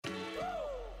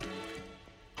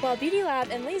While Beauty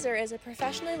Lab and Laser is a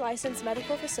professionally licensed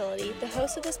medical facility, the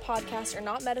hosts of this podcast are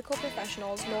not medical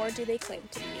professionals, nor do they claim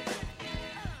to be.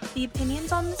 The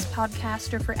opinions on this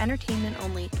podcast are for entertainment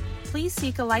only. Please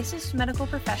seek a licensed medical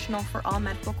professional for all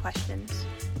medical questions.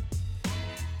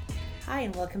 Hi,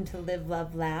 and welcome to Live,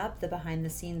 Love, Lab, the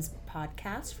behind-the-scenes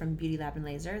podcast from Beauty Lab and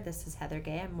Laser. This is Heather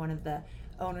Gay. I'm one of the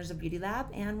owners of Beauty Lab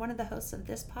and one of the hosts of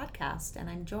this podcast, and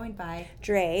I'm joined by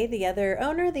Dre, the other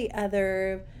owner, the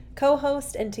other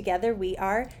co-host, and together we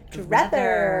are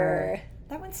Drether.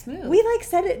 That went smooth. We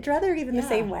said it Drether even the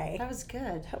same way. That was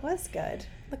good. That was good.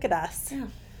 Look at us. Yeah.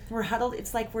 We're huddled.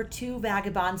 It's like we're two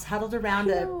vagabonds huddled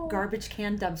around a garbage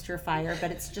can dumpster fire,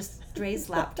 but it's just Dre's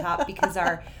laptop because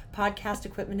our podcast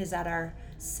equipment is at our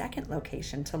second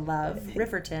location to love,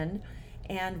 Riverton.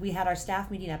 And we had our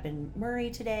staff meeting up in Murray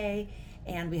today,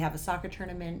 and we have a soccer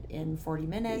tournament in 40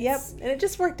 minutes. Yep, and it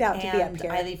just worked out to be up here.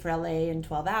 And I leave for LA in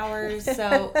 12 hours.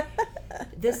 So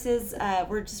this is,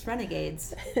 we're just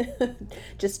renegades.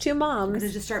 Just two moms. We're going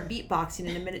to just start beatboxing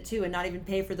in a minute too and not even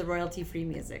pay for the royalty-free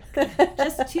music.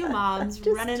 Just two moms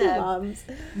just running two a moms.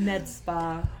 med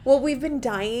spa. Well, we've been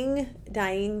dying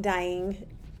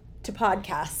to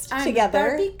podcast I'm together. A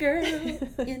Barbie girl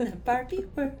in the Barbie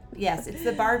world. Yes, it's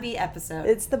the Barbie episode.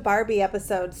 It's the Barbie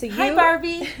episode. So Hi,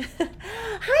 Barbie.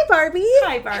 Hi, Barbie.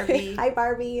 Hi, Barbie. Hi,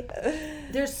 Barbie.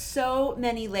 There's so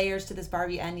many layers to this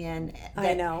Barbie onion.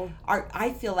 I know.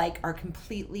 I feel like are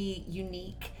completely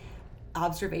unique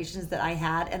observations that I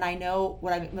had, and I know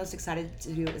what I'm most excited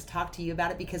to do is talk to you about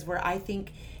it, because where I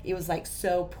think it was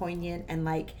so poignant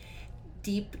and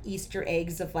deep Easter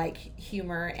eggs of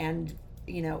humor and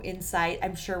insight,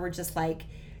 I'm sure we're just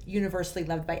universally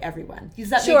loved by everyone. Does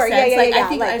that make sense? Yeah. I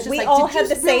think I was just we all had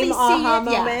the really same aha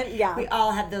moment. Yeah. We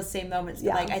all had those same moments.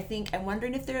 But Yeah. I'm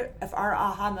wondering if our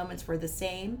aha moments were the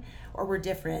same or were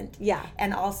different. Yeah.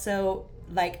 And also,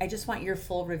 I just want your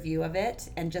full review of it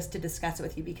and just to discuss it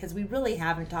with you, because we really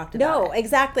haven't talked about it. No,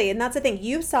 exactly. And that's the thing.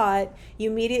 You saw it. You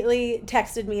immediately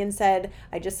texted me and said,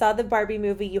 I just saw the Barbie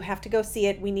movie. You have to go see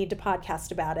it. We need to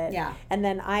podcast about it. Yeah. And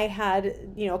then I had,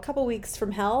 a couple weeks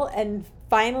from hell, and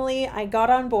finally I got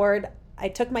on board. I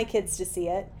took my kids to see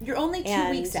it. You're only 2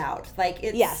 weeks out.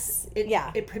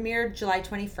 It premiered July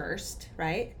 21st,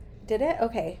 right? Did it?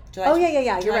 Okay. July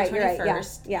yeah. You're right.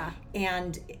 21st. Yeah.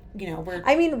 And, we're...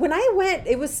 I mean, when I went,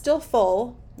 it was still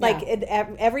full.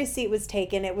 Every seat was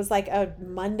taken. It was a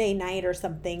Monday night or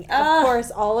something. Of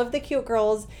course, all of the cute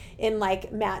girls in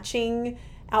matching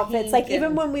outfits.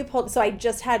 Even when we pulled, so I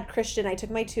just had Christian. I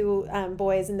took my two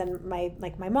boys, and then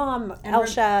my mom, and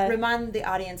Elsha. Remind the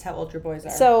audience how old your boys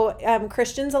are. So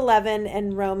Christian's 11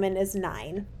 and Roman is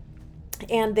 9.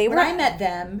 And when I met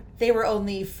them, they were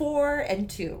only 4 and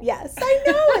 2. Yes, I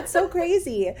know. It's so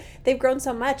crazy. They've grown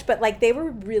so much, but they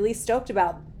were really stoked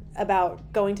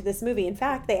about going to this movie. In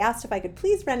fact, they asked if I could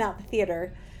please rent out the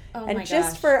theater,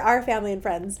 just for our family and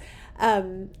friends.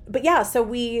 But yeah, so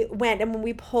we went, and when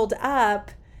we pulled up,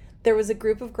 there was a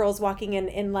group of girls walking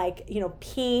in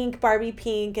pink, Barbie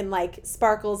pink, and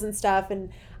sparkles and stuff, and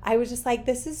I was just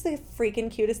this is the freaking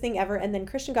cutest thing ever. And then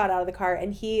Christian got out of the car,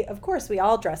 and he, of course, we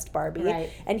all dressed Barbie. Right.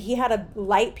 And he had a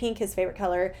light pink, his favorite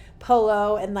color,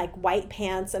 polo, and white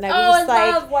pants. And I was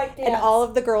love white pants. And all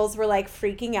of the girls were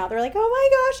freaking out. They're oh my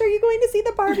gosh, are you going to see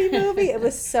the Barbie movie? It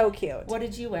was so cute. What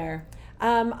did you wear?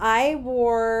 I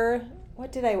wore,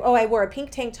 I wore a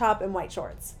pink tank top and white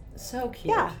shorts. So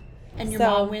cute. Yeah. And your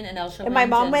mom went, and Elsha went.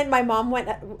 And my mom went,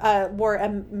 wore a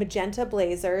magenta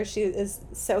blazer. She is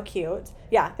so cute.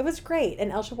 Yeah, it was great. And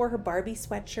Elsha wore her Barbie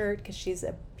sweatshirt because she's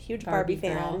a huge Barbie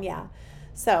fan. Girl. Yeah.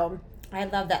 So. I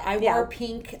love that. I wore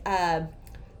pink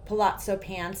palazzo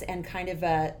pants and kind of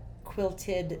a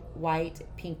quilted white,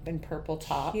 pink, and purple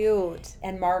top. Cute.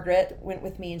 And Margaret went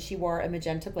with me, and she wore a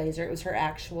magenta blazer. It was her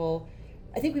actual,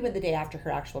 I think we went the day after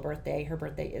her actual birthday. Her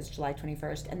birthday is July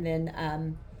 21st. And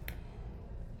then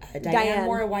Diane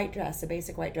wore a white dress, a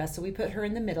basic white dress. So we put her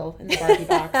in the middle in the Barbie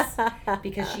box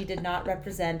because she did not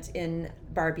represent in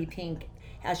Barbie pink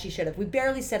as she should have. We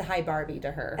barely said hi Barbie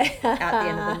to her at the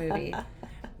end of the movie.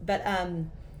 But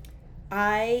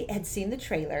I had seen the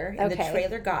trailer, and the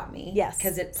trailer got me. Yes.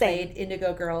 Because it played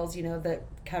Indigo Girls, the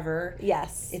cover.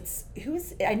 Yes.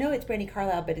 I know it's Brandi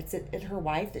Carlile, but it's her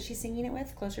wife that she's singing it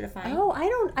with, Closer to Fine. Oh,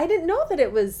 I didn't know that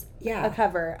it was a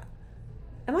cover.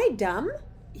 Am I dumb?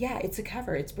 Yeah, it's a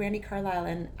cover. It's Brandi Carlile,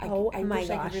 and I wish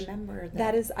I could remember that.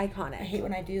 That is iconic. I hate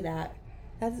when I do that.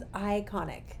 That's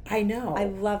iconic. I know. I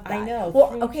love that. I know.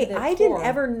 Well, okay, I didn't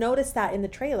ever notice that in the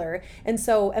trailer, and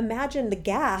so imagine the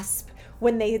gasp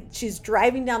when she's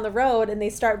driving down the road and they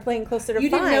start playing Closer to Fine. You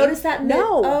didn't notice that?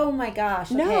 No. Oh my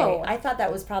gosh. Okay. No. I thought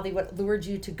that was probably what lured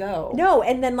you to go. No,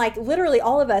 and then like literally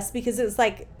all of us, because it was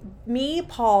like me,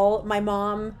 Paul, my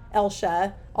mom,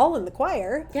 Elsha, all in the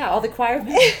choir. Yeah, all the choir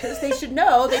members. They should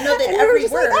know. They know that and every we were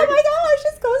just word. like, oh my gosh,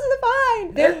 it's Closer to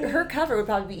Fine. Her cover would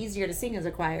probably be easier to sing as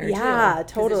a choir. Yeah,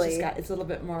 too, totally. It's a little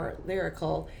bit more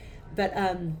lyrical, but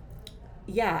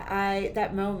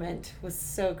that moment was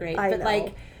so great. I but know.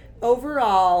 like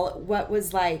overall,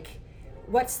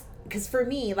 because for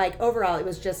me, like overall, it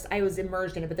was just I was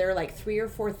immersed in it. But there are like 3 or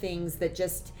 4 things that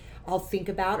just I'll think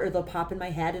about or they'll pop in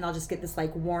my head, and I'll just get this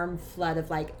like warm flood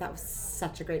of like that was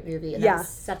such a great movie and that was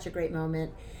such a great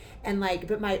moment, and like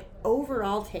but my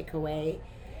overall takeaway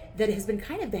that has been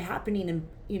kind of happening and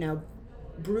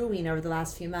brewing over the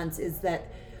last few months is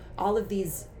that all of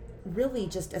these really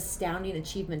just astounding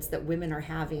achievements that women are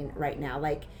having right now,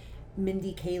 like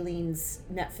Mindy Kaling's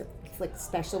Netflix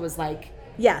special was like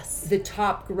the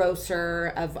top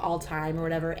grosser of all time or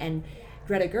whatever, and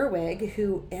Greta Gerwig,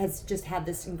 who has just had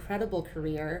this incredible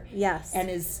career, and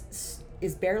is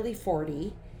barely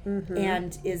 40,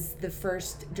 and is the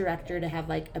first director to have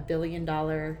like $1 billion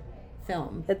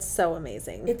film. It's so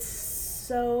amazing. It's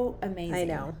so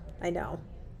amazing. I know.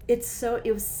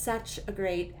 It was such a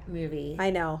great movie. I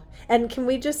know. And can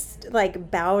we just like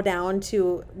bow down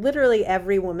to literally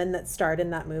every woman that starred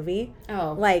in that movie?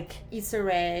 Oh, like Issa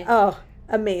Rae. Oh,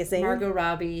 amazing. Margot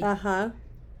Robbie.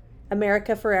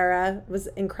 America Ferrera was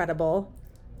incredible.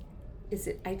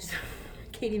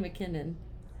 Katie McKinnon.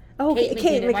 Oh,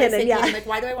 Kate McKinnon, yeah. Like,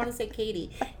 why do I want to say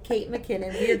Katie? Kate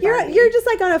McKinnon. Weird. You're just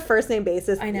like on a first name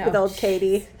basis with old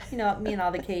Katie. Me and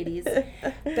all the Katies.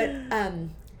 But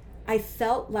I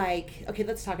felt like, okay,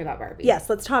 let's talk about Barbie. Yes,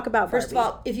 let's talk about Barbie. First of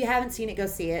all, if you haven't seen it, go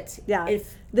see it. Yeah.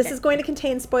 This is going to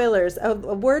contain spoilers. A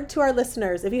word to our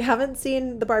listeners. If you haven't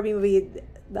seen the Barbie movie,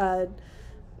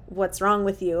 what's wrong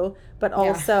with you? But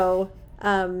also,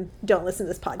 don't listen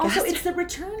to this podcast. Also, it's the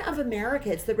return of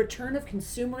America. It's the return of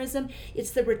consumerism.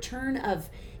 It's the return of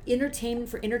entertainment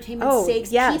for entertainment's sake.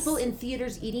 Yes. People in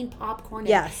theaters eating popcorn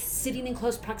and sitting in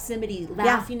close proximity,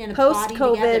 laughing and applauding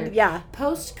together. Yeah.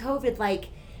 Post-COVID, like,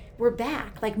 we're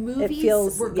back. Like,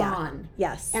 movies were gone.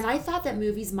 Yes. And I thought that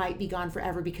movies might be gone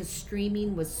forever because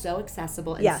streaming was so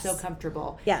accessible and so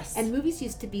comfortable. Yes. And movies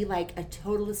used to be like a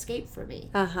total escape for me.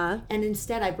 And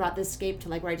instead I brought the escape to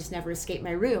like where I just never escape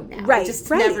my room now. I just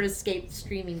never escape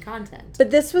streaming content.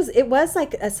 But it was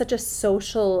like such a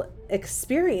social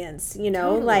experience,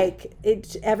 totally. Like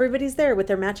everybody's there with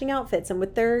their matching outfits and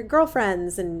with their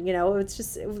girlfriends, and it's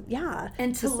just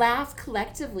And to laugh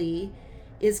collectively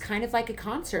is kind of like a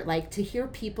concert, like to hear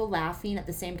people laughing at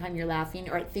the same time you're laughing,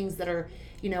 or at things that are,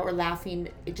 or laughing,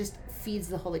 it just feeds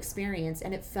the whole experience.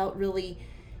 And it felt really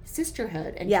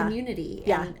sisterhood and community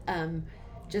and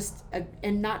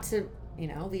and not to,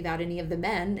 leave out any of the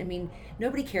men. I mean,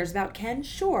 nobody cares about Ken,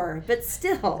 sure, but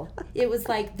still, it was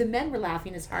like the men were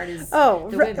laughing as hard as the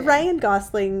women. Ryan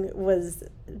Gosling was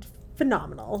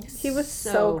phenomenal. He was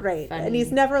so great. Funny. And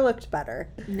he's never looked better.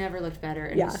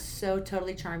 And was so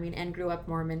totally charming and grew up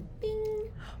Mormon. Bing.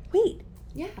 Wait.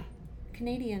 Yeah.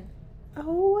 Canadian.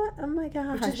 Oh my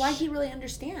gosh. Which is why he really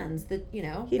understands the he the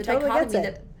totally dichotomy gets it.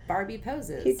 that Barbie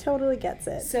poses. He totally gets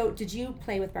it. So did you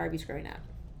play with Barbies growing up?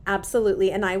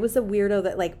 Absolutely. And I was a weirdo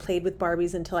that like played with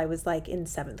Barbies until I was like in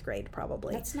 7th grade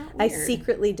probably. That's not weird. I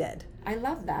secretly did. I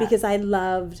love that. Because I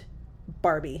loved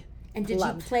Barbie. And did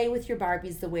you play with your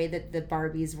Barbies the way that the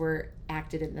Barbies were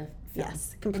acted in the film?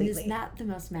 Yes, completely. And isn't that the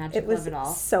most magical of it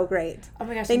all? So great. Oh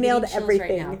my gosh, they nailed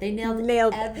everything. Right now. They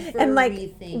nailed everything. And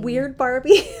like Weird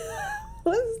Barbie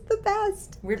was the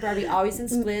best. Weird Barbie always in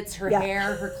splits, her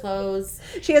hair, her clothes.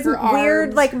 She has a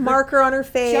weird like marker on her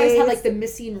face. She always had like the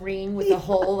missing ring with a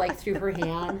hole like through her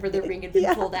hand where the ring had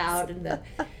been pulled out, and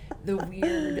the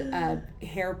weird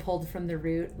hair pulled from the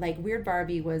root. Like Weird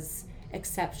Barbie was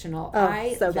exceptional.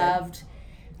 I loved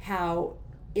how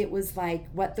it was like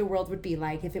what the world would be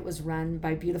like if it was run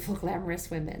by beautiful,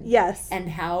 glamorous women. Yes. And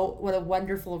what a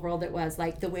wonderful world it was.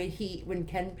 Like the way when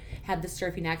Ken had the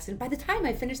surfing accident, by the time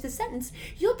I finish the sentence,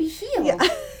 you'll be healed. Yeah.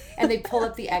 And they pull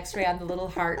up the x-ray on the little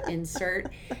heart insert.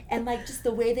 And like just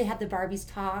the way they had the Barbies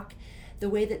talk, the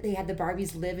way that they had the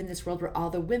Barbies live in this world where all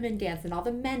the women dance and all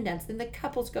the men dance, and the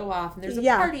couples go off and there's a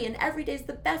party and every day's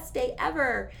the best day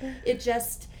ever. It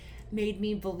just made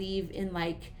me believe in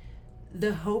like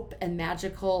the hope and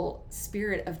magical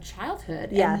spirit of childhood.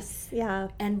 Yes.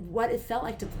 And what it felt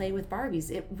like to play with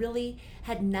Barbies. It really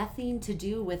had nothing to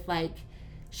do with like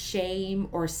shame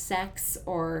or sex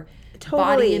or Totally.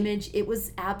 body image. It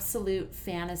was absolute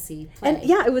fantasy play. And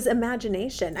yeah, it was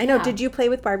imagination. I know. Did you play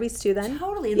with Barbies too then?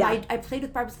 Totally. Yeah. I played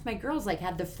with Barbies with my girls, like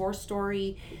had the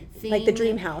 4-story thing. Like the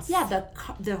dream house. Yeah,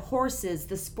 the horses,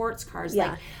 the sports cars.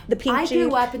 Yeah. Like, the pink I Jeep.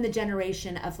 grew up in the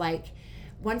generation of like,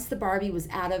 once the Barbie was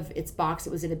out of its box,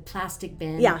 it was in a plastic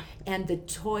bin. Yeah. And the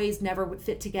toys never would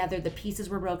fit together. The pieces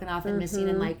were broken off and missing.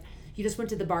 And like, you just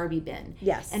went to the Barbie bin.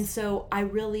 Yes. And so I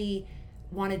really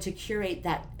wanted to curate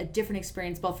a different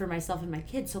experience both for myself and my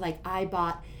kids. So like I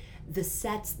bought the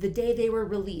sets the day they were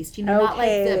released, not like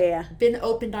the been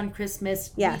opened on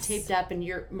Christmas, taped up, and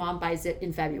your mom buys it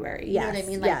in February. You know what I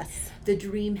mean? Like the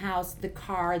dream house, the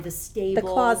car, the stable, the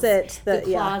closet, the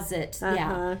closet,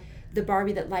 the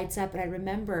Barbie that lights up. And I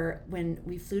remember when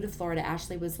we flew to Florida,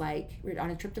 Ashley was like, we were on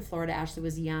a trip to Florida. Ashley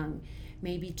was young,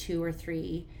 maybe 2 or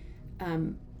 3.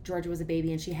 Georgia was a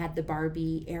baby, and she had the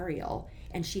Barbie Ariel,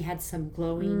 and she had some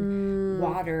glowing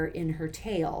water in her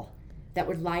tail that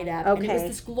would light up. And it was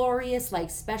this glorious,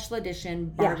 like, special edition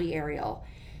Barbie Ariel.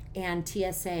 And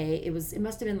TSA, it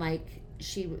must have been like,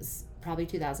 she was probably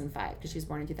 2005, because she was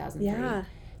born in 2003. Yeah.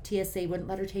 TSA wouldn't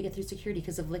let her take it through security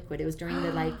because of liquid. It was during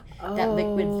the that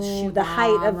liquid shoe the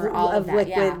height of that,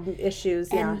 liquid issues.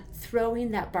 And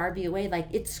throwing that Barbie away, like,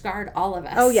 it scarred all of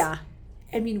us. Oh yeah.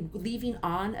 I mean, leaving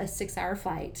on a 6-hour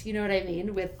flight, you know what I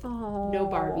mean, with no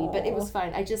Barbie. But it was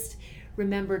fun. I just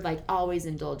remembered, like, always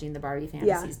indulging the Barbie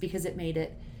fantasies because it made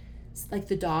it like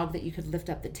the dog that you could lift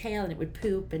up the tail and it would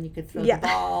poop and you could throw the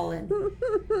ball. And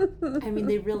I mean,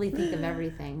 they really think of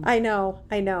everything. I know.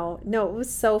 No, it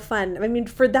was so fun. I mean,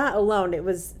 for that alone, it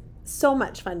was so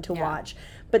much fun to watch.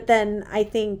 But then I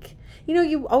think,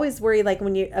 you always worry, like,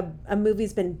 when a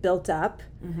movie's been built up,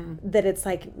 that it's,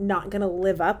 like, not going to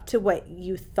live up to what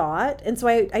you thought. And so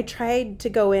I tried to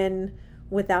go in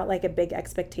without, like, a big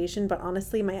expectation, but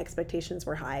honestly, my expectations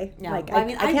were high. Yeah. Like, I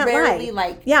mean, I can't rarely,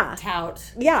 lie.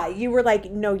 tout. Yeah, you were like,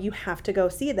 no, you have to go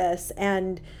see this.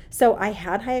 And so I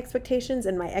had high expectations,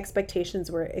 and my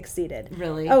expectations were exceeded.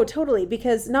 Really? Oh, totally.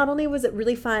 Because not only was it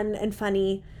really fun and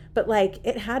funny, but, like,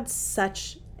 it had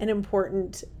such an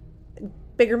important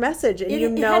bigger message, and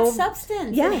it had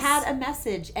substance. Yes. It had a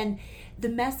message, and the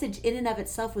message in and of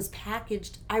itself was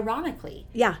packaged ironically.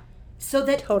 Yeah. So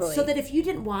that if you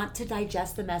didn't want to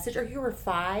digest the message, or you were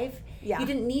 5, you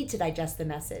didn't need to digest the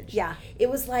message. Yeah. It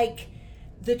was like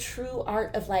the true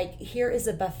art of, like, here is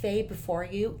a buffet before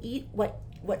you. Eat what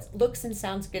looks and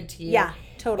sounds good to you. Yeah,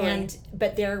 totally.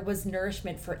 But there was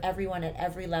nourishment for everyone at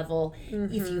every level.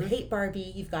 Mm-hmm. If you hate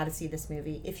Barbie, you've got to see this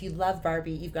movie. If you love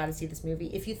Barbie, you've got to see this movie.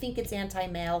 If you think it's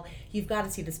anti-male, you've got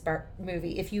to see this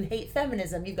movie. If you hate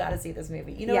feminism, you've got to see this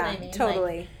movie. You know what I mean?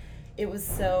 Totally. Like, it was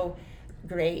so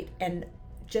great. And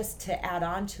just to add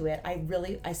on to it, I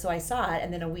saw it,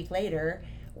 and then a week later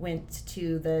went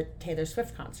to the Taylor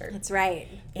Swift concert. That's right.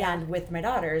 And with my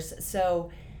daughters.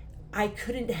 So I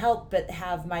couldn't help but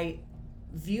have my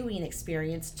viewing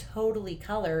experience totally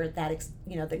color that,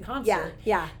 the concert.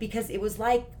 Yeah. Because it was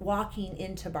like walking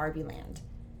into Barbie Land.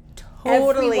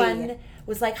 Totally. Everyone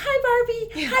was like, "Hi,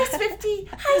 Barbie. Hi, Swiftie.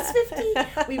 Hi,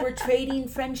 Swiftie." We were trading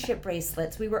friendship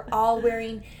bracelets. We were all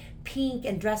wearing pink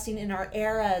and dressing in our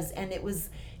eras. And it was,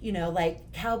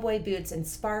 like cowboy boots and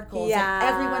sparkles. Yeah.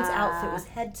 And everyone's outfit was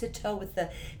head to toe with the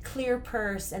clear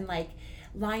purse and, like,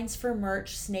 lines for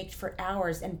merch snaked for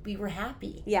hours, and we were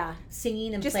happy. Yeah.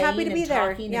 Singing and just playing happy to and be there.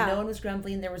 talking, Yeah. and no one was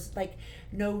grumbling. There was, like,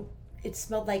 it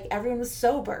smelled like everyone was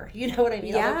sober. You know what I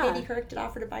mean? Yeah. Although Katie Couric did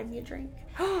offer to buy me a drink.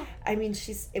 I mean,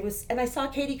 and I saw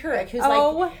Katie Couric, who's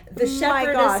like the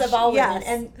shepherdess of all women,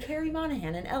 and Carrie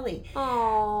Monahan and Ellie.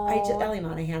 Ellie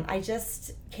Monahan.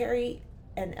 Carrie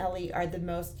and Ellie are the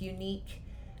most unique,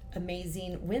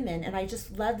 amazing women, and I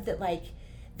just loved that, like,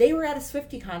 they were at a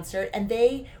Swiftie concert, and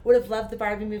they would have loved the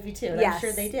Barbie movie too. And I'm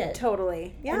sure they did.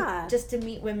 Totally. Yeah. And just to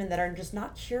meet women that are just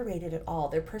not curated at all.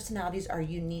 Their personalities are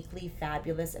uniquely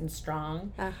fabulous and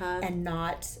strong, and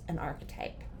not an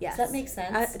archetype. Yes. Does that make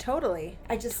sense? Totally.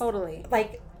 Totally.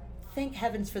 Like, thank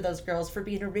heavens for those girls for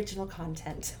being original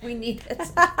content. We need it.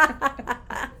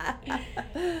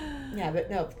 Yeah,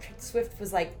 but no,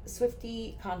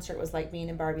 Swiftie concert was like being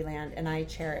in Barbie Land, and I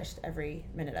cherished every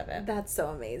minute of it. That's so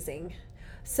amazing.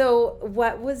 So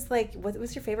what was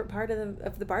your favorite part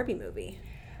of the Barbie movie?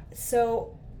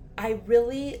 So I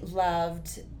really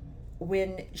loved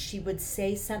when she would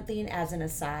say something as an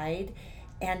aside,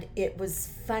 and it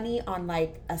was funny on,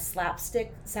 like, a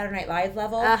slapstick Saturday Night Live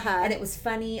level, and it was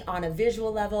funny on a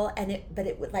visual level, but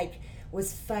it would, like,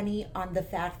 was funny on the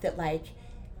fact that, like,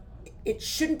 it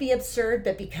shouldn't be absurd,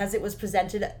 but because it was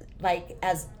presented, like,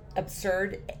 as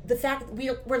absurd. The fact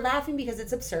we're laughing because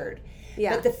it's absurd.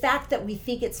 Yeah. But the fact that we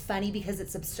think it's funny because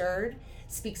it's absurd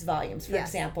speaks volumes. For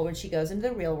example, when she goes into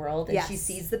the real world and she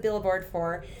sees the billboard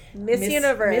for Miss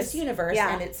Universe,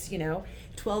 and it's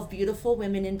 12 beautiful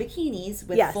women in bikinis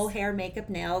with full hair, makeup,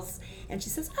 nails, and she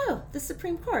says, "Oh, the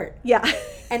Supreme Court." Yeah.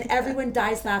 And everyone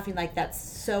dies laughing like that's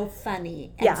so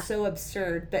funny and so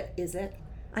absurd, but is it?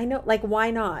 I know, like,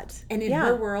 why not? And in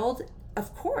her world,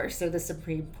 of course they're the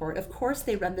Supreme Court. Of course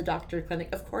they run the doctor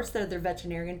clinic. Of course they're the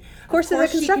veterinarian. Of course they're the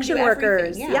construction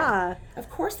workers. Yeah. Of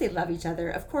course they love each other.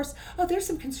 Of course, there's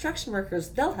some construction workers.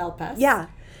 They'll help us. Yeah.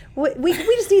 We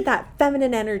just need that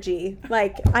feminine energy.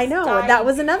 Like, I know. That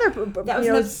was another... That was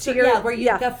an absurd, where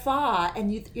you guffaw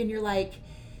and you're like...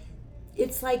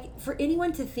 It's like, for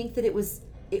anyone to think that it was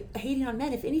hating on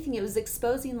men, if anything, it was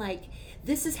exposing, like,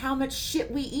 this is how much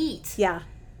shit we eat. Yeah.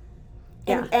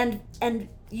 And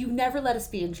you never let us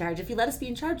be in charge. If you let us be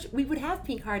in charge, we would have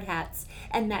pink hard hats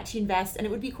and matching vests, and it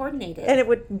would be coordinated. And it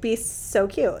would be so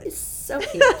cute. It's so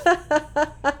cute.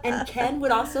 And Ken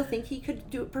would also think he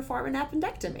could perform an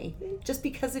appendectomy just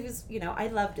because of his, I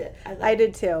loved it. I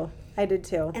did too.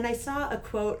 And I saw a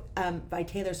quote by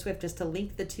Taylor Swift, just to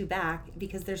link the two back,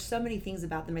 because there's so many things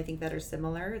about them I think that are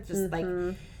similar. It's just like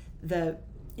the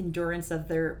endurance of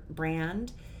their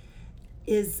brand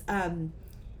is...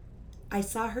 I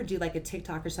saw her do like a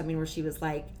TikTok or something where she was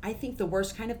like, I think the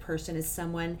worst kind of person is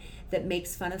someone that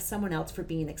makes fun of someone else for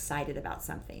being excited about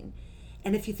something.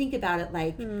 And if you think about it,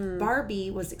 like Barbie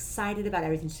was excited about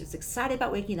everything. She was excited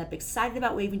about waking up, excited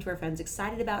about waving to her friends,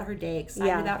 excited about her day,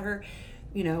 excited about her,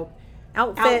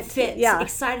 outfits,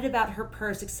 excited about her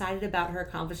purse, excited about her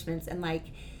accomplishments. And like,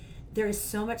 there is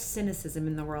so much cynicism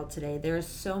in the world today. There is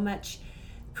so much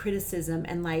criticism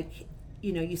and like,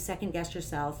 you second guess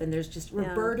yourself, and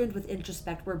we're burdened with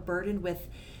introspect. We're burdened with,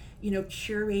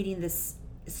 curating this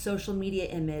social media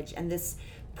image and this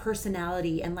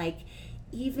personality, and like,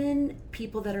 even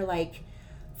people that are like,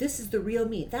 this is the real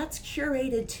me, that's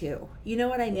curated too. You know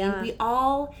what I mean? Yeah. We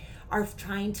all are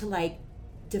trying to like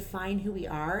define who we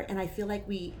are, and I feel like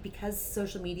because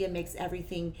social media makes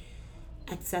everything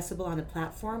accessible on a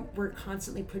platform, we're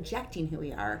constantly projecting who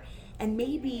we are, and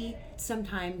maybe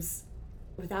sometimes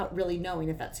without really knowing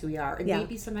if that's who we are. And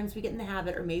maybe sometimes we get in the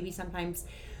habit, or maybe sometimes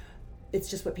it's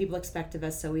just what people expect of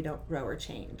us, so we don't grow or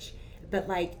change. But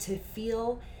like, to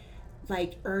feel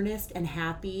like earnest and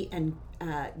happy and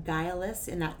guileless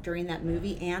during that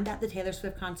movie and at the Taylor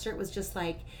Swift concert was just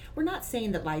like, we're not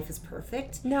saying that life is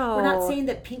perfect. No. We're not saying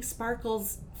that pink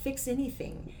sparkles fix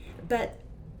anything. But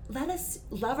let us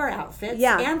love our outfits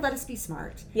and let us be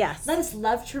smart. Yes. Let us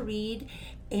love to read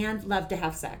and love to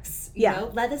have sex. You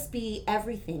know? Let us be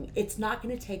everything. It's not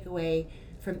going to take away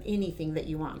from anything that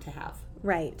you want to have.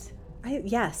 Right.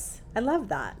 I love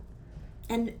that.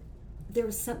 And there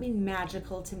was something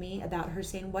magical to me about her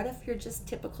saying, what if you're just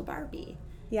typical Barbie?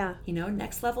 Yeah.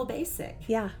 Next level basic.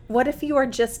 Yeah. What if you are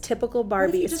just typical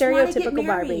Barbie, stereotypical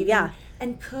Barbie? Yeah.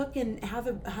 And cook and have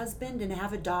a husband and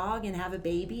have a dog and have a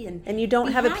baby and you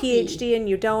don't have happy. A PhD and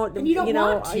you don't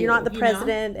want to, you're not the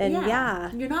president and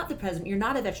You're not the president, you're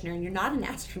not a veterinarian, you're not an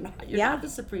astronaut, you're not the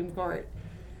Supreme Court.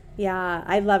 Yeah,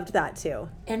 I loved that too.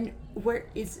 And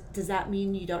does that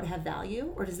mean you don't have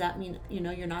value, or does that mean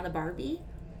you're not a Barbie?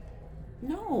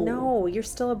 No, you're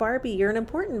still a Barbie. You're an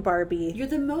important Barbie. You're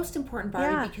the most important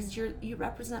Barbie because you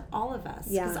represent all of us.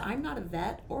 Because I'm not a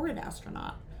vet or an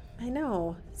astronaut. I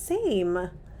know. Same.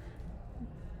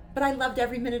 But I loved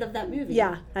every minute of that movie.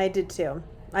 Yeah, I did too.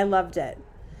 I loved it.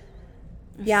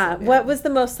 So what was the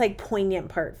most like poignant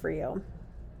part for you?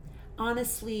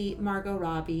 Honestly, Margot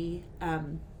Robbie,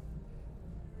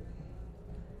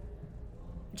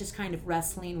 just kind of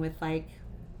wrestling with like,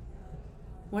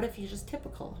 what if you're just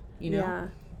typical, Yeah.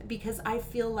 Because I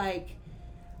feel like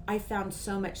I found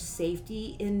so much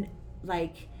safety in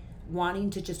like wanting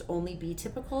to just only be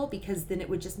typical, because then it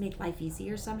would just make life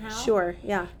easier somehow. Sure,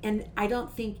 yeah. And I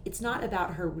don't think it's not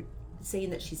about her saying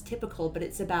that she's typical, but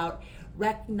it's about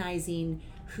recognizing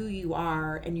who you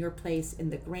are and your place in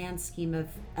the grand scheme of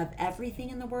everything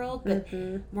in the world, but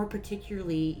more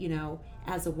particularly,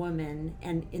 as a woman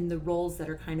and in the roles that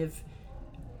are kind of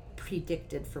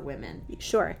predicted for women.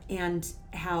 Sure. And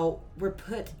how we're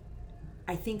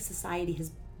I think society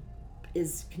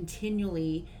is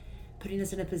continually putting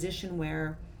us in a position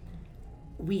where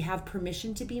we have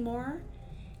permission to be more,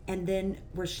 and then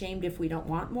we're shamed if we don't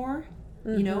want more,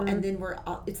 and then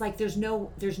it's like there's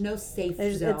no safe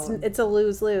zone. It's a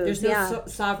lose-lose. There's no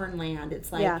sovereign land.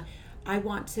 It's like, I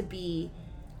want to be,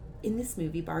 in this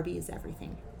movie, Barbie is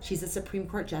everything. She's a Supreme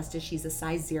Court justice. She's a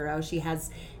size 0. She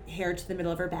has hair to the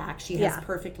middle of her back. She has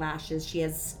perfect lashes. She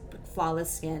has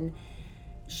flawless skin.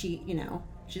 she,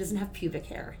 she doesn't have pubic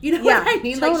hair. You know what I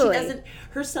mean? Totally. Like, she doesn't,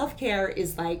 her self-care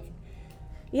is like,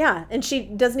 yeah, and she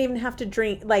doesn't even have to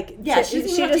drink, like, she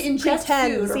doesn't have to ingest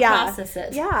food or process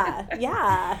it.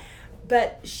 Yeah.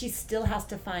 But she still has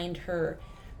to find her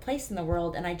place in the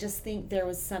world, and I just think there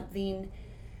was something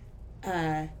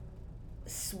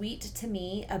sweet to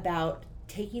me about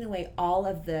taking away all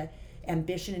of the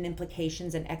ambition and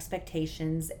implications and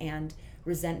expectations and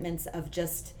resentments of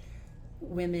just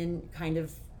women kind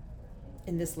of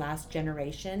in this last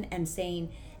generation, and saying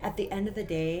at the end of the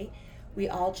day, we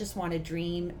all just want to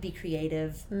dream, be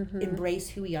creative, embrace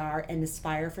who we are, and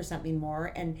aspire for something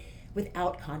more, and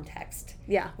without context.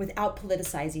 Yeah. Without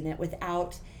politicizing it,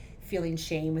 without feeling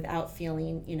shame, without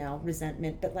feeling,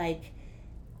 resentment. But like,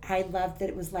 I love that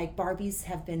it was like Barbies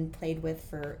have been played with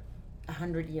for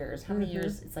 100 years. How many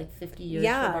years? It's like 50 years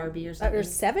for Barbie or something. Or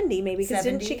 70 maybe, because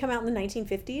didn't she come out in the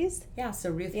 1950s? Yeah, so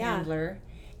Ruth Handler.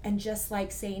 And just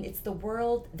like saying, it's the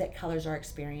world that colors our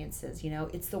experiences,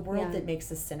 It's the world that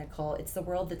makes us cynical. It's the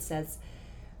world that says,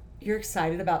 you're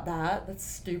excited about that? That's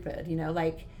stupid,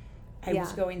 Like, I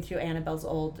was going through Annabelle's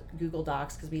old Google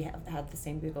Docs, because we have had the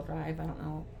same Google Drive. I don't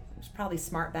know. It was probably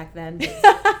smart back then,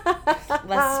 but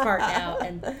less smart now.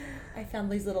 And I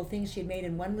found these little things she had made,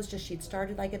 and one was just, she'd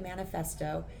started like a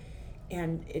manifesto,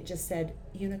 and it just said,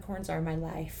 unicorns are my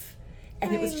life.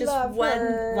 And it was just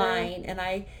one line, and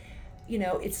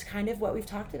it's kind of what we've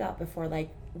talked about before. Like,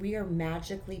 we are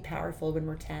magically powerful when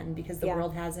we're 10, because the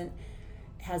world hasn't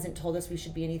told us we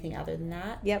should be anything other than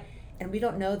that. Yep. And we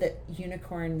don't know that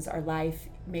unicorns, our life,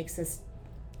 makes us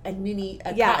kind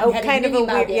of a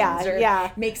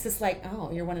weird, makes us like, oh,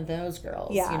 you're one of those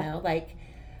girls. Like,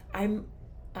 I'm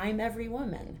every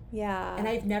woman. Yeah. And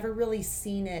I've never really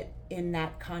seen it in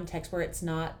that context where it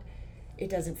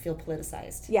doesn't feel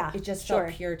politicized. Yeah. It just felt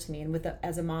pure to me. And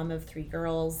as a mom of 3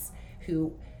 girls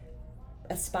who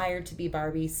aspired to be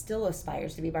Barbie, still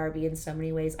aspires to be Barbie in so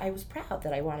many ways, I was proud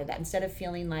that I wanted that, instead of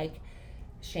feeling like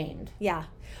shamed. Yeah.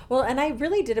 Well, and I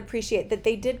really did appreciate that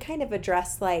they did kind of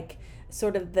address like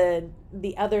sort of the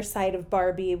other side of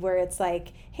Barbie, where it's like,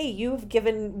 hey, you've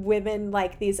given women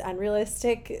like these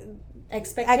unrealistic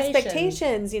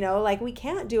expectations, like, we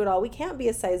can't do it all. We can't be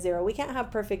a size 0. We can't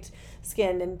have perfect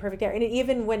skin and perfect hair. And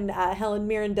even when Helen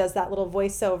Mirren does that little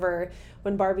voiceover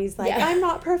when Barbie's like, I'm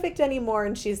not perfect anymore,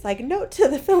 and she's like, note to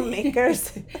the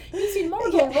filmmakers, using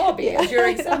Margot Robbie as your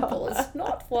example is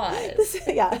not wise.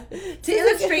 To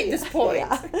illustrate this point.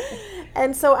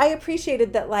 And so I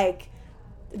appreciated that, like,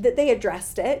 that they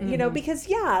addressed it, because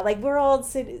like, we're all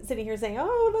sitting here saying,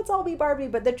 oh, let's all be Barbie,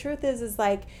 but the truth is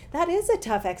like, that is a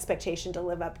tough expectation to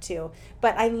live up to.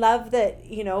 But I love that,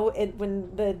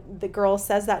 when the girl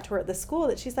says that to her at the school,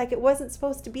 that she's like, it wasn't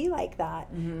supposed to be like that.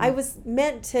 I was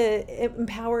meant to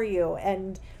empower you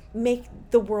and make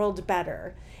the world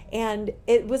better. And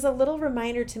it was a little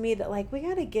reminder to me that, like, we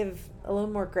got to give a little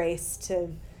more grace to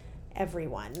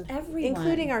everyone,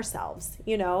 including ourselves.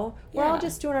 We're all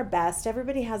just doing our best.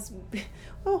 Everybody has,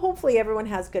 well, hopefully everyone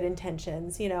has good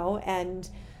intentions, and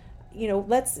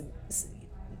let's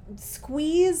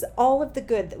squeeze all of the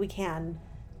good that we can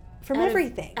from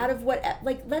everything.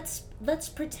 Let's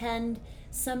pretend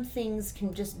some things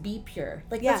can just be pure.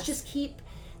 Like, let's just keep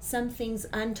some things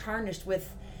untarnished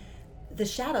with the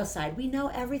shadow side. We know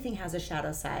everything has a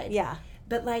shadow side. Yeah.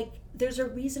 But like, there's a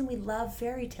reason we love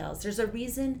fairy tales. There's a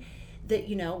reason that,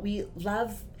 we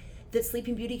love that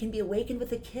Sleeping Beauty can be awakened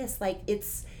with a kiss. Like,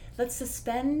 let's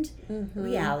suspend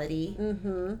reality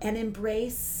and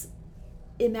embrace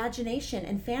imagination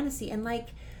and fantasy. And like,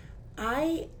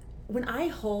 when I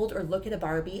hold or look at a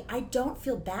Barbie, I don't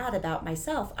feel bad about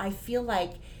myself. I feel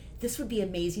like this would be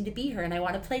amazing to be her, and I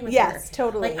want to play with her. Yes,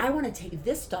 totally. Like, I want to take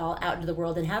this doll out into the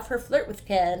world and have her flirt with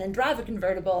Ken and drive a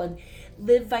convertible and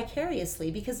live vicariously,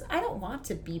 because I don't want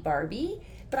to be Barbie,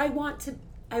 but I want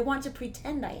to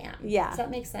pretend I am. Yeah. Does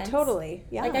that make sense? Totally.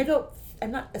 Yeah. Like,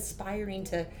 I'm not aspiring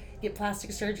to get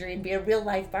plastic surgery and be a real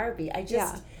life Barbie. I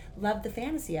just love the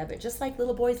fantasy of it. Just like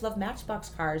little boys love Matchbox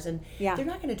cars, and they're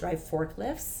not going to drive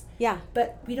forklifts. Yeah.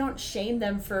 But we don't shame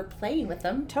them for playing with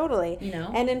them. Totally.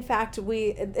 And in fact,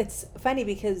 it's funny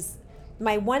because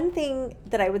my one thing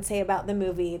that I would say about the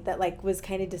movie that like was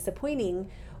kind of disappointing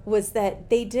was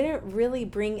that they didn't really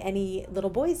bring any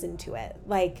little boys into it.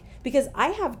 Like, because I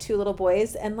have 2 little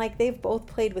boys, and like, they've both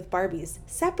played with Barbies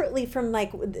separately from,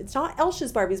 like, it's not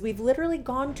Elsh's Barbies. We've literally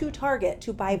gone to Target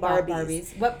to buy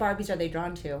Barbies. What Barbies are they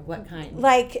drawn to? What kind?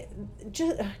 Like,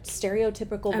 just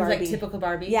stereotypical Barbie. Like typical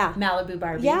Barbie? Yeah. Malibu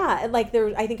Barbie? Yeah. And like,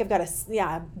 I think I've got a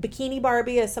bikini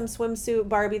Barbie, some swimsuit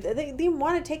Barbie. They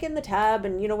want to take in the tub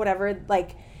and, whatever,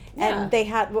 like, and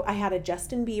I had a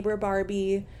Justin Bieber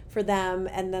Barbie for them,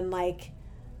 and then like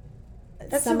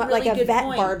That's a really like a good vet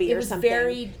point. Barbie or something.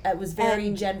 It was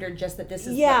very gendered, just that this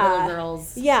is yeah, what little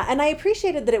girls. Yeah, and I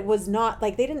appreciated that it was not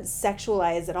like they didn't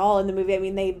sexualize at all in the movie. I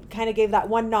mean, they kind of gave that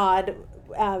one nod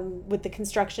with the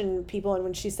construction people, and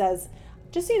when she says,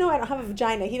 just so you know, I don't have a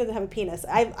vagina, he doesn't have a penis.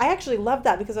 I actually loved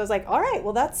that because I was like, all right,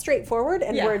 well, that's straightforward,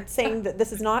 and we're saying that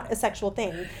this is not a sexual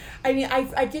thing. I mean,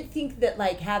 I did think that,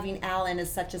 like, having Alan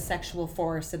as such a sexual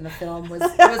force in the film was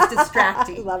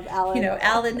distracting. I love Alan. You know,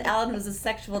 Alan was a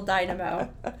sexual dynamo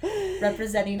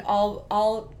representing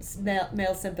all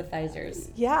male sympathizers.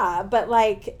 Yeah, but,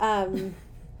 like,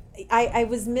 I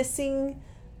was missing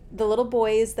the little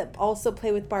boys that also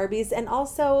play with Barbies, and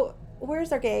also,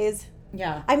 where's our gays?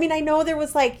 Yeah. I mean, I know there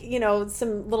was, like, you know,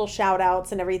 some little shout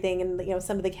outs and everything, and, you know,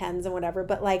 some of the Kens and whatever,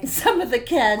 but, like, some of the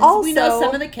Kens. Also, we know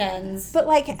some of the Kens. But,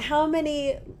 like, how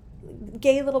many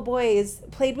gay little boys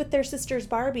played with their sisters'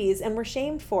 Barbies and were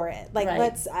shamed for it?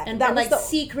 Like,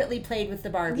 secretly played with the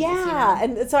Barbies. Yeah, you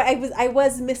know? and so I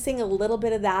was missing a little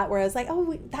bit of that, where I was like,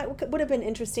 oh, that would have been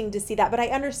interesting to see that, but I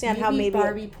understand how maybe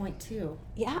Barbie point 2.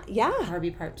 Yeah.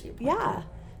 Barbie part 2. Yeah,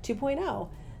 2.0.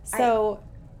 So.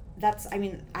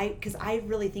 Because I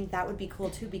really think that would be cool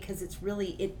too, because it's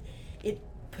really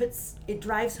it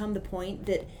drives home the point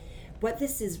that what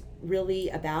this is really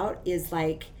about is,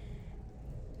 like,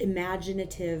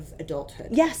 imaginative adulthood.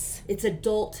 Yes, it's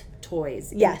adult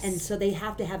toys. Yes, and so they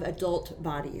have to have adult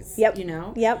bodies. Yep, you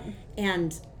know. Yep.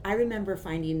 And I remember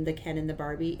finding the Ken and the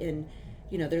Barbie in,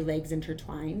 you know, their legs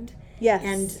intertwined. Yes,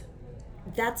 and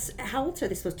that's how else are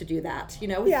they supposed to do that? You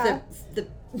know, with the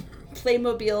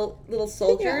Playmobil little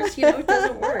soldiers, you know, it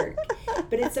doesn't work.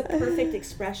 But it's a perfect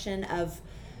expression of,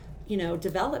 you know,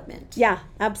 development. Yeah,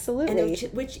 absolutely.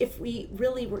 And which if we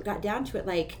really got down to it,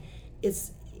 like,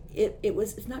 it's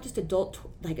not just adult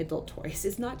toys.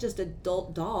 It's not just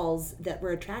adult dolls that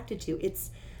we're attracted to.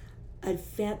 It's a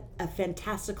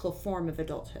fantastical form of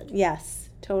adulthood. Yes,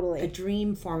 totally. A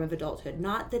dream form of adulthood.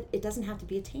 Not that it doesn't have to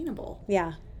be attainable.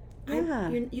 Yeah.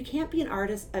 You can't be an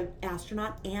artist, an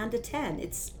astronaut, and a 10.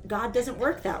 God doesn't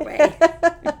work that way.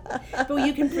 But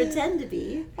you can pretend to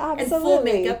be. Absolutely. And full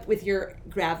makeup with your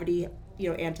gravity, you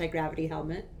know, anti-gravity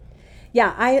helmet.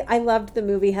 Yeah, I loved the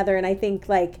movie, Heather, and I think,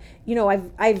 like, you know,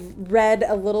 I've read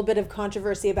a little bit of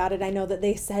controversy about it. I know that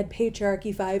they said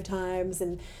patriarchy 5 times,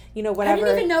 and, you know, whatever. I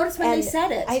didn't even notice when they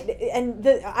said it.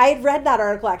 I had read that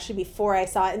article actually before I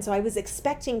saw it, and so I was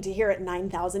expecting to hear it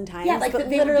 9,000 times. Yeah, like, but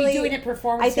they would be doing it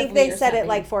performatively. I think they said it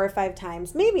like 4 or 5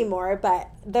 times, maybe more, but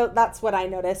that's what I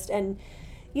noticed. And,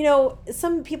 you know,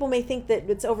 some people may think that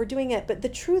it's overdoing it, but the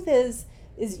truth is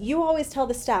you always tell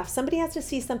the staff somebody has to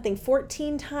see something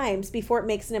 14 times before it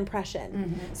makes an impression.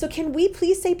 Mm-hmm. So can we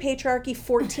please say patriarchy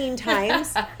 14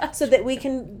 times so that we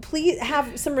can please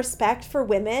have some respect for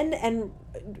women and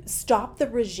stop the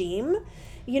regime?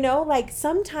 You know, like,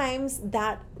 sometimes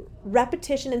that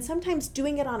repetition and sometimes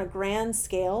doing it on a grand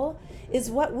scale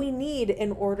is what we need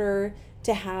in order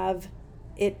to have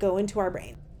it go into our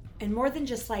brain. And more than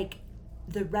just, like,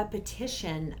 the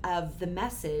repetition of the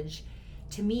message,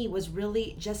 to me, was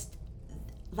really just,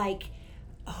 like,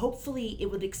 hopefully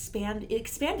it would expand. It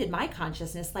expanded my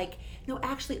consciousness. Like, no,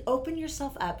 actually open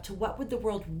yourself up to what would the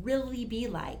world really be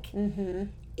like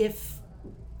if,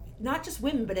 not just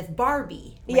women, but if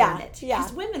Barbie ran it.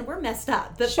 Because women, we're messed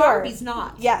up, but Barbie's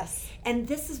not. Yes. And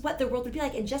this is what the world would be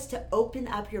like. And just to open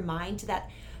up your mind to that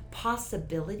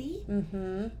possibility,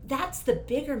 that's the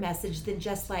bigger message than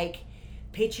just, like,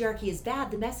 patriarchy is bad.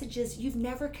 The message is you've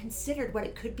never considered what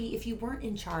it could be if you weren't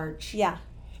in charge. Yeah.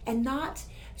 And not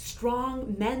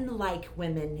strong men-like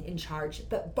women in charge,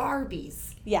 but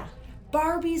Barbies. Yeah.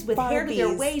 Barbies with hair to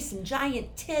their waist and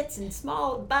giant tits and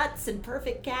small butts and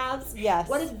perfect calves. Yes.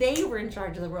 What if they were in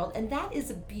charge of the world? And that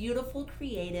is a beautiful,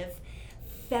 creative,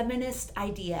 feminist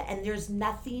idea. And there's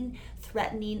nothing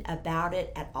threatening about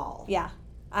it at all. Yeah.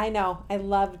 I know. I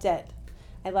loved it.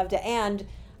 And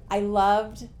I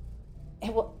loved...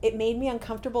 Well, it made me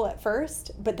uncomfortable at first,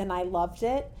 but then I loved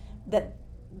it, that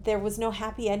there was no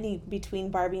happy ending between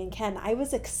Barbie and Ken. I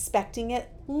was expecting it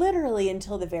literally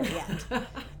until the very end.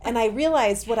 And I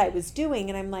realized what I was doing,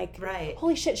 and I'm like,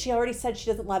 holy shit, she already said she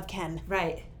doesn't love Ken.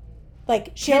 Right.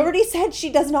 Like, she already said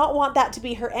she does not want that to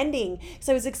be her ending.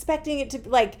 So I was expecting it to be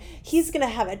like, he's going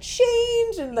to have a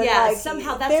change. And then, like,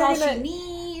 somehow that's all she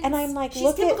needs. And I'm like,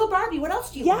 she's typical Barbie. What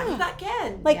else do you want? You got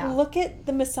Ken. Like, look at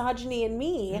the misogyny in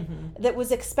me that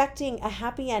was expecting a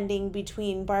happy ending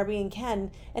between Barbie and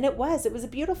Ken. And it was a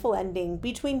beautiful ending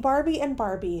between Barbie and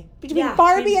Barbie. Between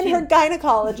Barbie and her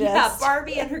gynecologist. Yeah,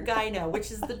 Barbie and her gyno,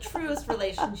 which is the truest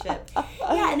relationship.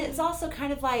 Yeah, and it's also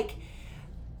kind of like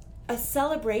a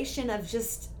celebration of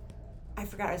just, I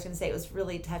forgot what I was going to say. It was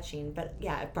really touching, but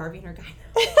yeah, Barbie and her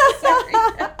gyno. Sorry.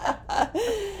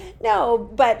 No,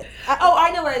 but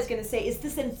I know what I was going to say. Is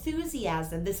this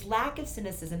enthusiasm, this lack of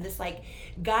cynicism, this like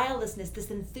guilelessness, this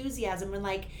enthusiasm when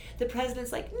like the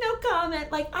president's like, no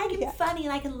comment, like I can be funny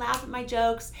and I can laugh at my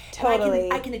jokes. Totally.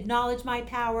 And I can acknowledge my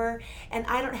power and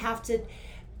I don't have to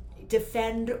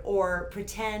defend or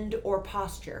pretend or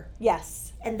posture.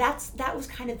 Yes. And that was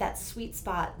kind of that sweet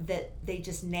spot that they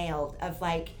just nailed of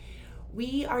like,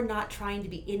 we are not trying to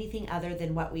be anything other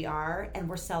than what we are, and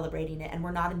we're celebrating it, and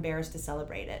we're not embarrassed to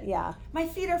celebrate it. Yeah. My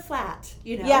feet are flat,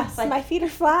 you know? Yes, like, my feet are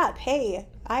flat. Hey,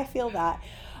 I feel that.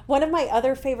 One of my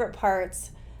other favorite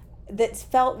parts that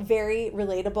felt very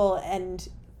relatable and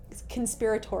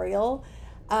conspiratorial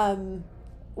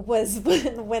was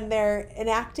when they're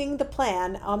enacting the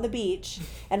plan on the beach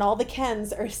and all the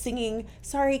Kens are singing,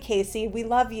 "Sorry, Casey, we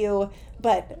love you,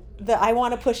 but the I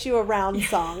Want to Push You Around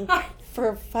song." For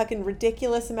a fucking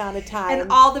ridiculous amount of time.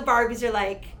 And all the Barbies are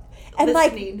like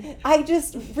listening. Like, I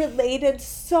just related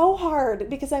so hard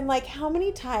because I'm like, how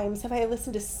many times have I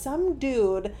listened to some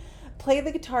dude play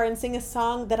the guitar and sing a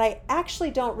song that I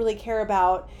actually don't really care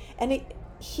about, and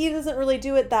he doesn't really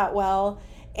do it that well,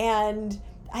 and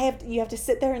you have to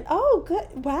sit there and good,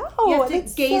 wow, you have to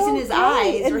gaze in his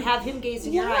eyes and, or have him gaze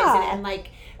in your eyes and like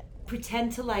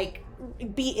pretend to like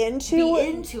be into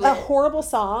a horrible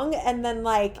song, and then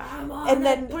like and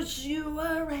then push you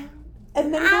around,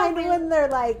 and then kind of when they're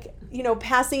like, you know,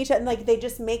 passing each other and like they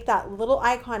just make that little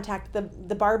eye contact, the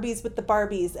Barbies with the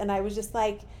Barbies, and I was just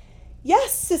like,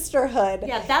 yes, sisterhood.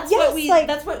 Yeah, that's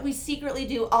what we secretly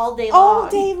do all day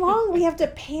long. We have to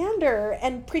pander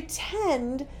and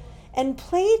pretend and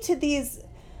play to these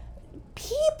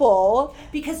people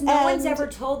because no one's ever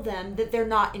told them that they're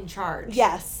not in charge.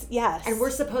 Yes. And we're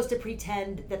supposed to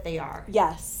pretend that they are.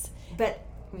 Yes. But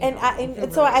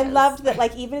so I loved that,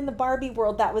 like, even in the Barbie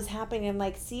world that was happening. I'm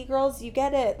like, see, girls, you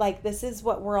get it. Like, this is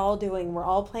what we're all doing. We're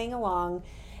all playing along.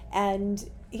 And,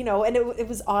 you know, and it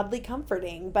was oddly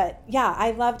comforting. But, yeah,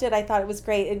 I loved it. I thought it was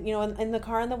great. And, you know, in the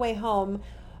car on the way home,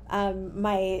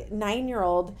 my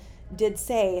 9-year-old did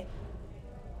say,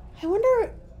 I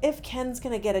wonder if Ken's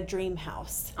going to get a dream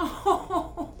house.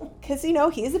 Because, you know,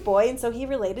 he's a boy, and so he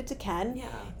related to Ken. Yeah.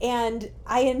 And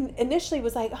I initially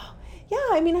was like, oh, yeah,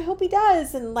 I mean, I hope he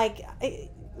does. And, like,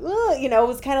 you know, it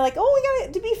was kind of like, oh, we got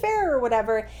it to be fair or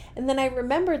whatever. And then I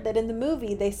remembered that in the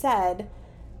movie they said,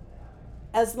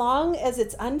 as long as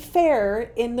it's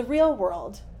unfair in the real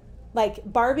world, like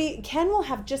Ken will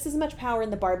have just as much power in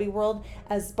the Barbie world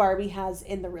as Barbie has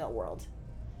in the real world.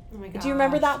 Oh my gosh. Do you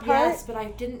remember that part? Yes, but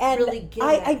I didn't really get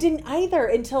it. I didn't either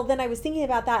until then. I was thinking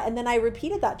about that, and then I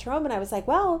repeated that to Rome, and I was like,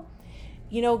 well,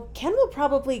 you know, Ken will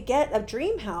probably get a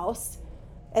dream house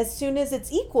as soon as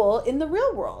it's equal in the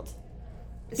real world.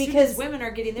 Because women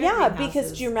are getting their dream houses.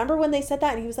 Because do you remember when they said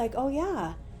that? And he was like, oh,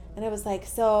 yeah. And I was like,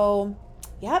 so,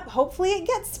 yep, hopefully it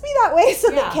gets to be that way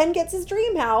so that Ken gets his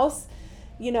dream house.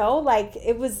 You know, like,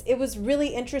 it was really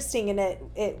interesting, and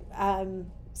it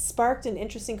sparked an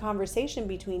interesting conversation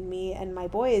between me and my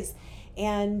boys,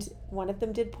 and one of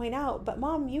them did point out, but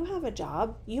Mom, you have a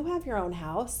job, you have your own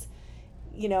house,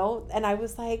 you know, and I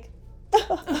was like,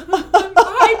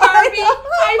 hi Barbie,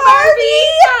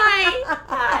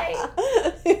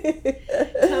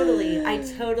 totally, I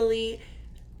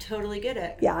totally get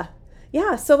it.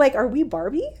 Yeah, so like, are we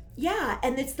Barbie? Yeah,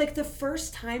 and it's like the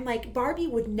first time, like, Barbie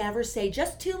would never say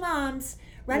just two moms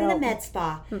running a med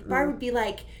spa. Mm-mm. Barbie would be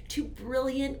like two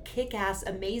brilliant, kick-ass,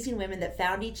 amazing women that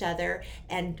found each other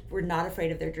and were not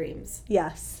afraid of their dreams.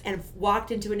 Yes. And walked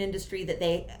into an industry that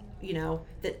they, you know,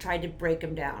 that tried to break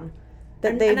them down.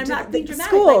 And I'm not being dramatic,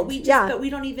 schooled. Like but we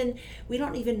don't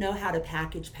even know how to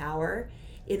package power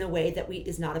in a way that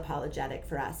is not apologetic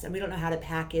for us. And we don't know how to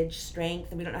package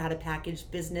strength, and we don't know how to package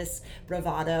business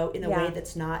bravado in a way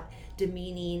that's not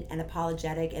demeaning and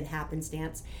apologetic and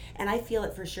happenstance. And I feel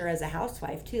it for sure as a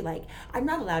housewife too. Like, I'm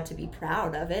not allowed to be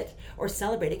proud of it or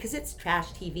celebrate it because it's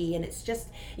trash TV, and it's just,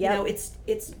 you know, it's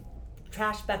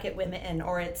trash bucket women,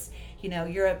 or it's, you know,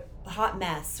 you're a hot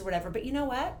mess or whatever. But you know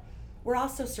what? We're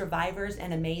also survivors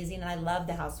and amazing, and I love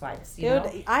the housewives. You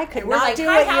know? I could not do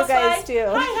what you guys do.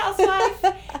 Hi, housewife.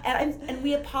 and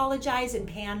we apologize and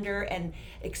pander and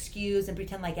excuse and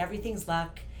pretend like everything's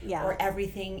luck, or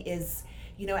everything is,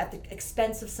 you know, at the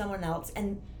expense of someone else.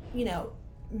 And, you know,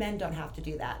 men don't have to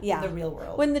do that in the real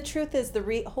world. When the truth is,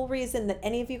 the whole reason that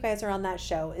any of you guys are on that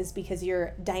show is because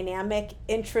you're dynamic,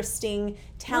 interesting,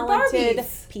 talented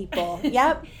people.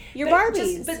 Yep, you're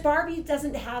Barbies. But Barbie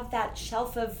doesn't have that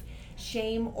shelf of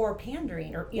shame or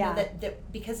pandering, or you know,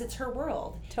 that because it's her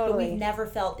world. Totally. But we've never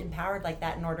felt empowered like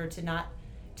that in order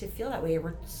to feel that way.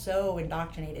 We're so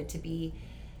indoctrinated to be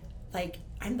like,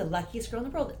 I'm the luckiest girl in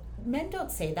the world. Men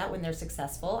don't say that when they're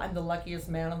successful. I'm the luckiest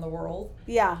man in the world.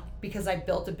 Yeah. Because I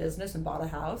built a business and bought a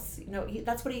house. You know,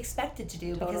 that's what he expected to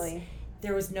do. Totally. Because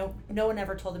there was no one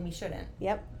ever told him he shouldn't.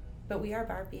 Yep. But we are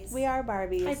Barbies. We are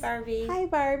Barbies. Hi, Barbie. Hi,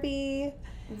 Barbie.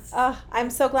 I'm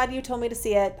so glad you told me to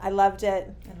see it. I loved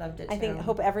it. I loved it, too.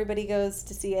 Hope everybody goes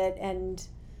to see it and,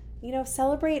 you know,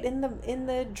 celebrate in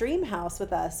the dream house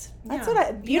with us. That's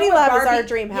what Beauty Lab is our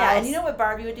dream house. Yeah, and you know what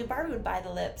Barbie would do? Barbie would buy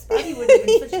the lips. Barbie wouldn't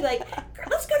even. She'd be like,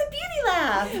 let's go to Beauty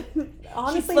Lab.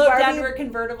 Honestly, she'd float down to her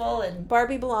convertible and.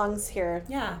 Barbie belongs here.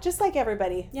 Yeah. Just like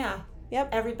everybody. Yeah. Yep.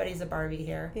 Everybody's a Barbie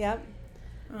here. Yep.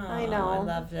 Oh, I know. I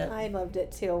loved it. I loved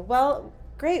it too. Well,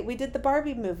 great. We did the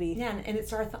Barbie movie. Yeah, and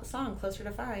it's our song, Closer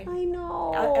to Fine. I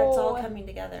know. It's all coming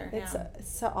together.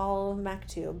 It's all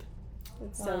Maktub.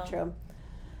 It's so true.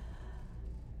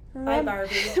 Bye,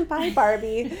 Barbie. Bye,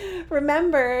 Barbie.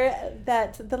 Remember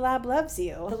that the lab loves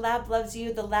you. The lab loves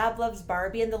you. The lab loves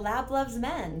Barbie, and the lab loves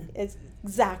men. It's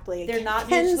exactly. They're not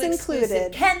Ken's mutually included.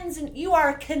 Exclusive. Ken's, you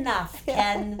are Knuff,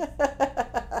 Ken.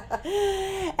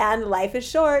 And life is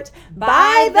short.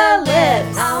 By the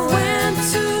lips. I went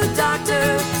to the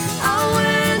doctor. I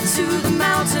went to the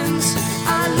mountains.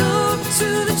 I looked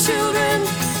to the children.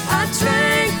 I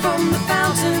drank from the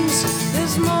fountains.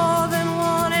 There's more than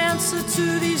one answer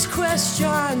to these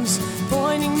questions,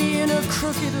 pointing me in a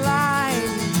crooked line.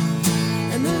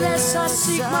 And the less I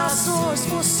seek my source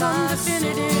for some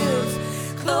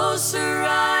definitive, closer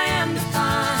I am to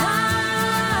find.